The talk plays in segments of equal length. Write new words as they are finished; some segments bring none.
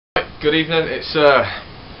Good evening. It's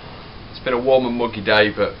been a warm and muggy day,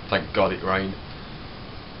 but thank God it rained.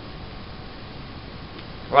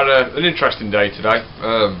 I've had an interesting day today.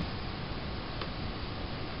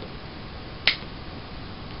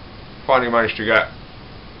 Finally managed to get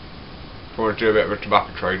someone to do a bit of a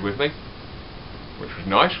tobacco trade with me, which was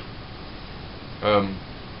nice.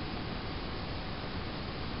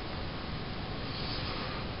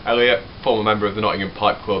 Elliot, former member of the Nottingham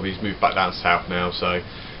Pipe Club, he's moved back down south now, so he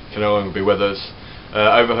can no longer be with us.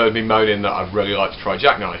 Overheard me moaning that I'd really like to try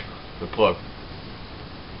jackknife, the plug.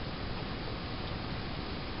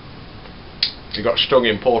 He got stung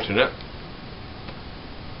importing it.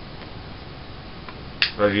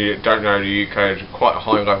 As you don't know, the UK has quite a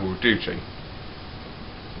high level of duty.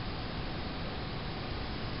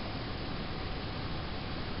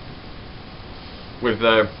 With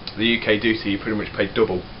the UK duty, you pretty much pay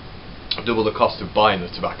double the cost of buying the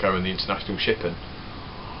tobacco and the international shipping.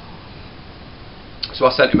 So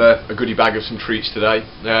I sent him a goodie bag of some treats today,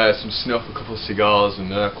 some snuff, a couple of cigars and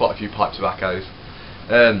quite a few pipe tobaccos.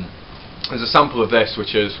 There's a sample of this,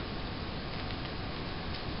 which is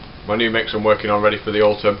my new mix I'm working on ready for the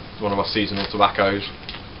autumn. It's one of my seasonal tobaccos.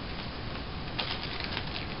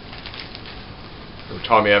 It'll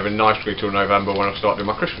tie me over nicely till November when I start doing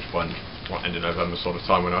my Christmas blend. Well, end of November sort of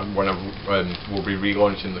time when I will be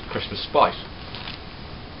relaunching the Christmas spice.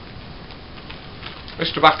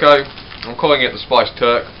 This tobacco, I'm calling it the Spice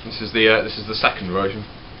Turk. This is the second version.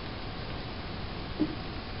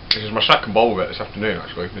 This is my second bowl of it this afternoon,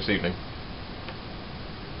 actually, this evening.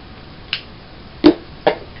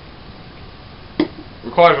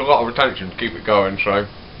 Requires a lot of attention to keep it going, so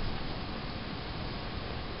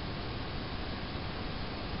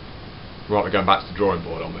we're not going back to the drawing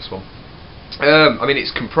board on this one. I mean,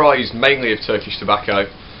 it's comprised mainly of Turkish tobacco,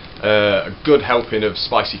 a good helping of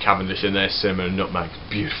spicy Cavendish in there, cinnamon and nutmeg.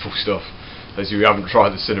 Beautiful stuff. As you haven't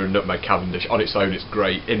tried the cinnamon and nutmeg Cavendish, on its own it's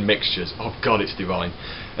great. In mixtures, oh god, it's divine.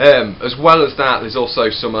 As well as that, there's also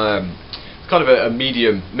some kind of a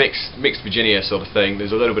medium mixed Virginia sort of thing.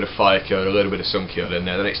 There's a little bit of fire curd, a little bit of sun curd in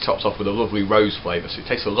there. Then it's topped off with a lovely rose flavour, so it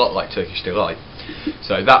tastes a lot like Turkish delight.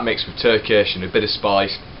 So that mixed with Turkish and a bit of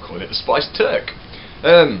spice, I'm calling it the Spice Turk.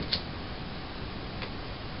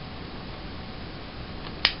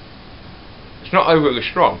 It's not overly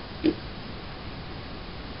strong.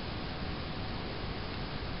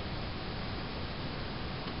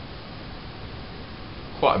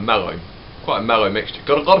 Quite a mellow mixture.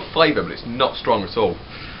 Got a lot of flavour, but it's not strong at all.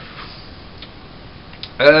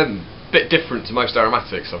 Bit different to most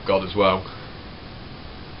aromatics I've got as well.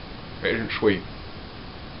 It isn't sweet.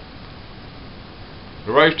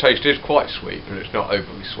 The rose taste is quite sweet, but it's not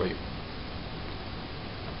overly sweet.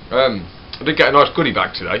 I did get a nice goodie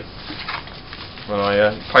bag today. When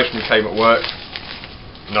postman came at work,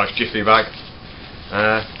 a nice jiffy bag.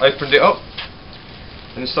 Opened it up.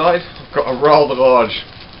 Inside, I've got a rather large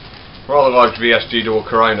VSG double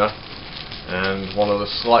Corona and one of the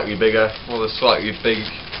slightly big Oliva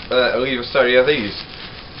Serie these.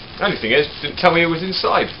 The only thing is, didn't tell me it was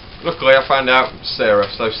inside. Luckily, I found out Sarah.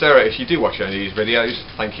 So Sarah, if you do watch any of these videos,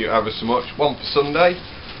 thank you ever so much. One for Sunday.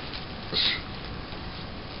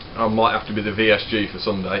 I might have to be the VSG for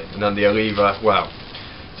Sunday, and then the Oliva, well,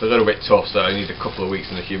 it's a little bit tough, so I need a couple of weeks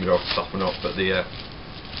in the humidor to soften up, but the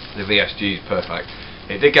VSG is perfect.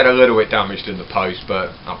 It did get a little bit damaged in the post,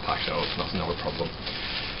 but I'll patch it up, that's not a problem.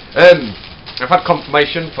 I've had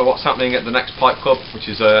confirmation for what's happening at the next Pipe Club, which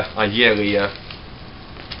is a yearly, well,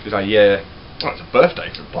 it's a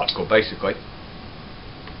birthday for the Pipe Club, basically.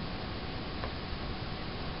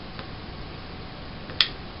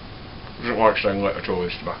 Doesn't like staying lit at all,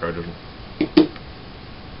 this tobacco doesn't.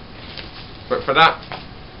 But for that,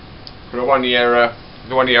 for the one year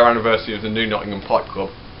anniversary of the new Nottingham Pipe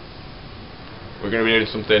Club, we're going to be doing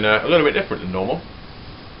something a little bit different than normal.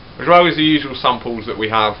 As well as the usual samples that we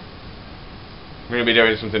have, we're going to be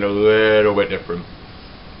doing something a little bit different.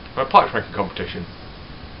 A pipe making competition.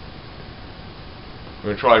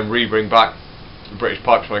 We're going to try and bring back the British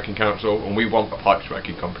Pipe Smoking Council, and we want a pipe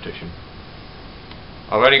smoking competition.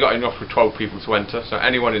 I've only got enough for 12 people to enter, so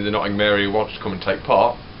anyone in the Nottingham area who wants to come and take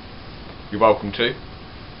part, you're welcome to.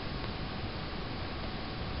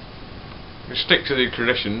 We stick to the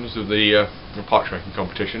traditions of the pipe smoking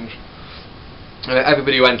competitions.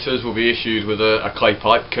 Everybody who enters will be issued with a clay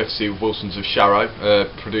pipe, courtesy of Wilson's of Sharrow,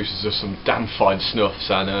 producers of some damn fine snuffs,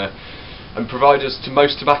 and providers to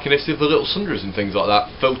most tobacconists of the little sundries and things like that.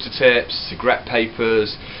 Filter tips, cigarette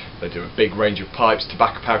papers, they do a big range of pipes,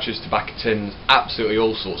 tobacco pouches, tobacco tins, absolutely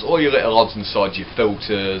all sorts. All your little odds inside, your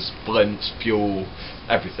filters, blints, fuel,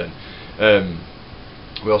 everything.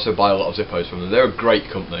 We also buy a lot of Zippos from them. They're a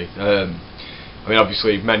great company. I mean,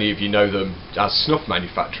 obviously many of you know them as snuff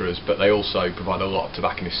manufacturers, but they also provide a lot of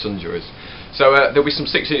tobacconist sundries. So there'll be some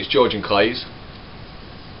 6-inch Georgian clays.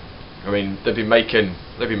 I mean, they've been making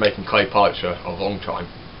clay pipes for a long time.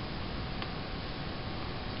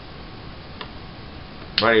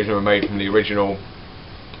 Many of them are made from the original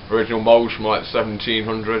moulds from like the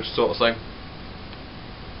 1700s sort of thing.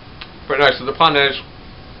 But no, so the plan is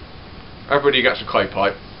everybody gets a clay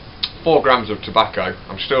pipe, 4 grams of tobacco.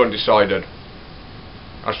 I'm still undecided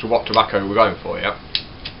as to what tobacco we're going for yet.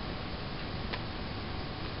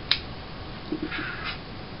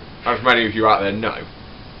 As many of you out there know,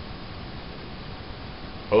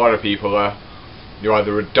 a lot of people you're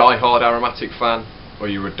either a die-hard aromatic fan or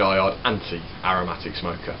you're a die-hard anti-aromatic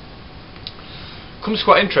smoker. Comes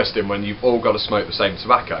quite interesting when you've all got to smoke the same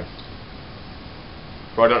tobacco.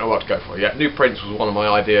 But I don't know what to go for yet. New prints was one of my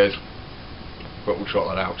ideas, but we'll sort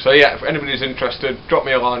that out. So yeah, if anybody's interested, drop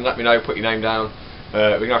me a line, let me know, put your name down.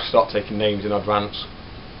 We're going to have to start taking names in advance.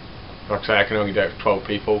 Like I say, I can only do it for 12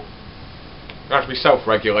 people. It has to be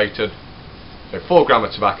self-regulated. So 4 grams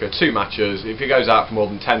of tobacco, 2 matches. If it goes out for more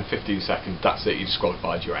than 10-15 seconds, that's it, you're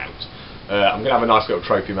disqualified, you're out. I'm going to have a nice little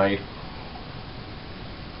trophy made.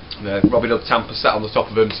 Robin Hood tamper set on the top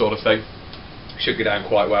of him, sort of thing. Should go down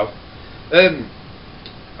quite well.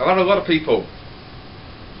 I've had a lot of people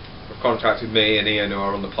who have contacted me and Ian, who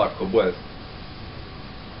are on the pipe club with,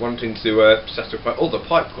 wanting to set up other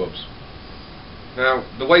pipe clubs. Now,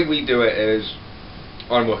 the way we do it is,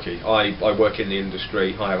 I'm lucky. I work in the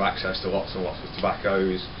industry. I have access to lots and lots of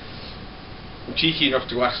tobaccos. I'm cheeky enough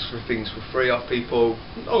to ask for things for free off people.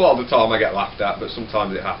 A lot of the time I get laughed at, but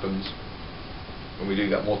sometimes it happens. And we do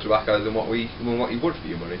get more tobacco than what you would for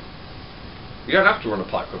your money. You don't have to run a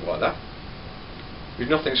pipe club like that. There's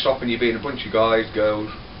nothing stopping you being a bunch of guys,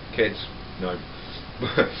 girls, kids, no.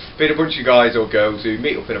 Being a bunch of guys or girls who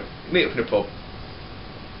meet up in a pub.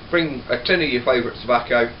 Bring a tin of your favourite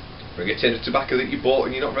tobacco. Bring a tin of tobacco that you bought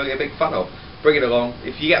and you're not really a big fan of. Bring it along.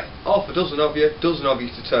 If you get half a dozen of you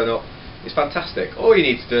to turn up, it's fantastic. All you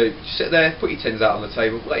need to do, just sit there, put your tins out on the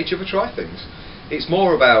table, let each other try things. It's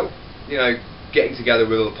more about, you know, getting together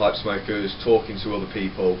with other pipe smokers, talking to other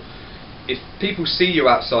people. If people see you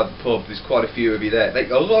outside the pub, there's quite a few of you there.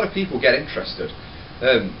 A lot of people get interested.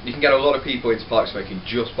 You can get a lot of people into pipe smoking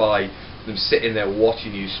just by them sitting there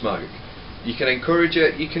watching you smoke. You can encourage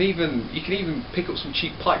it. You can even pick up some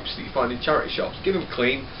cheap pipes that you find in charity shops. Give them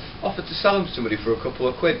clean. Offer to sell them to somebody for a couple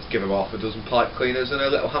of quid. Give them half a dozen pipe cleaners and a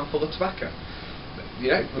little handful of tobacco. You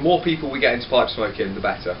know, the more people we get into pipe smoking, the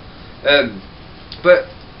better. But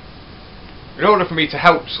in order for me to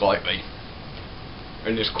help slightly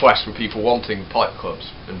in this quest for people wanting pipe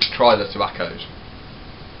clubs and to try the tobaccos,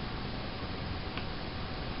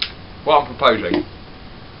 what I'm proposing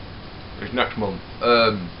is next month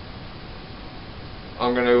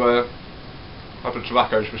I'm going to have the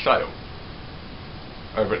tobaccos for sale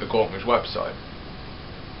over at the Gauntlet's website.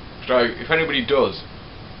 So if anybody does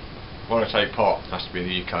want to take part, it has to be in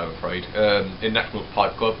the UK I'm afraid, in next month's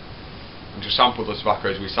pipe club, and to sample the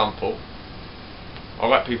tobaccos we sample, I'll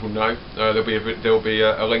let people know. There'll be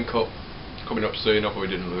a link up coming up soon. I'll probably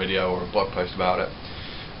do another video or a blog post about it.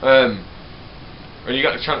 And you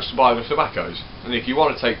get the chance to buy the tobaccos. And if you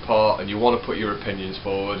want to take part and you want to put your opinions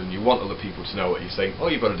forward and you want other people to know what you think,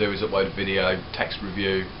 all you've got to do is upload a video, text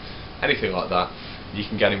review, anything like that. You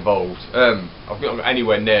can get involved. I've not got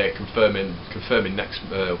anywhere near confirming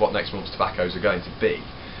what next month's tobaccos are going to be.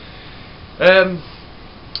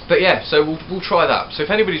 But yeah, so we'll try that. So if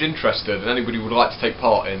anybody's interested and anybody would like to take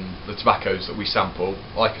part in the tobaccos that we sample,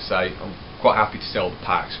 like I say, I'm quite happy to sell the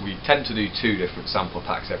packs. We tend to do 2 different sample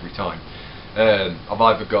packs every time. I've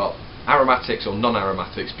either got aromatics or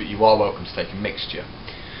non-aromatics, but you are welcome to take a mixture.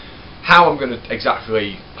 How I'm going to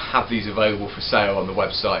exactly have these available for sale on the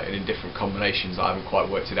website and in different combinations, I haven't quite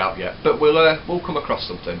worked it out yet, but we'll come across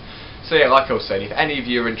something. So yeah, like I was saying, if any of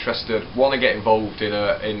you are interested, want to get involved in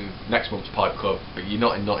next month's pipe club, but you're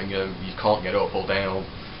not in Nottingham, you can't get up or down,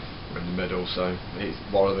 we're in the middle, so it's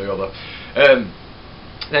one or the other,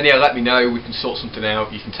 then yeah, let me know. We can sort something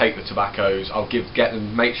out. You can take the tobaccos. I'll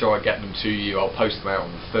make sure I get them to you. I'll post them out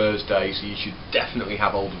on the Thursday, so you should definitely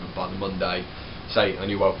have hold of them by the Monday. And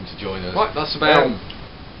you're welcome to join us. Right, that's about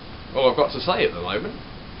all I've got to say at the moment.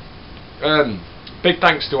 Big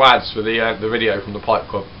thanks to Ads for the video from the Pipe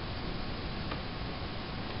Club.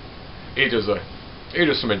 He does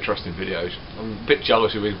some interesting videos. I'm a bit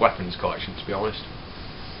jealous of his weapons collection, to be honest.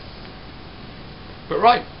 But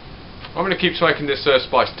right, I'm going to keep smoking this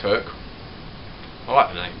spiced Turk. I like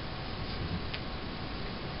the name.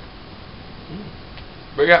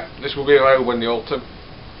 But yeah, this will be available in the autumn.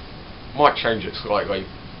 Might change it slightly.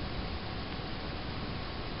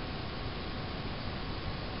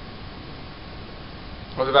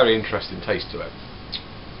 Has a very interesting taste to it.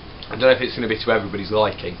 I don't know if it's going to be to everybody's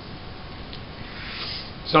liking.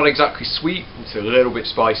 It's not exactly sweet, it's a little bit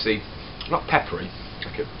spicy, not peppery,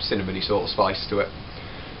 like a cinnamony sort of spice to it.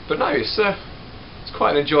 But no, it's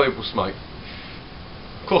quite an enjoyable smoke.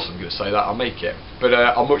 Of course I'm going to say that, I'll make it, but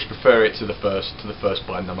I much prefer it to the first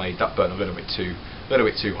blend I made. That burned a little bit too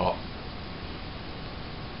hot.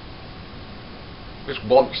 Just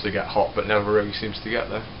wants to get hot, but never really seems to get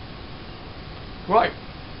there. Right.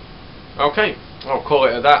 Okay, I'll call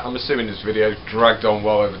it at that. I'm assuming this video dragged on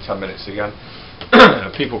well over 10 minutes again.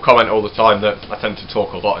 People comment all the time that I tend to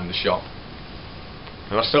talk a lot in the shop,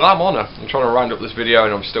 and I still am on it. I'm trying to round up this video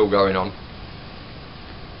and I'm still going on.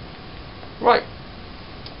 Right,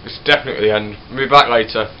 this is definitely the end. I'll be back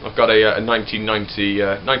later. I've got a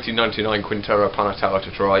 1999 Quintero Panatella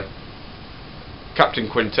to try. Captain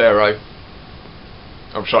Quintero,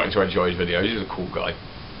 I'm starting to enjoy his videos. He's a cool guy.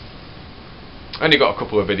 Only got a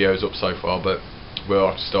couple of videos up so far, but we'll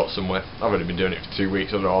have to start somewhere. I've only been doing it for 2 weeks,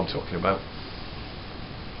 I don't know what I'm talking about.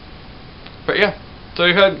 But yeah,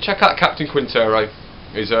 so check out Captain Quintero.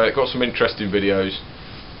 He's got some interesting videos.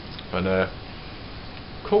 And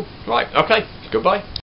cool. Right, okay, goodbye.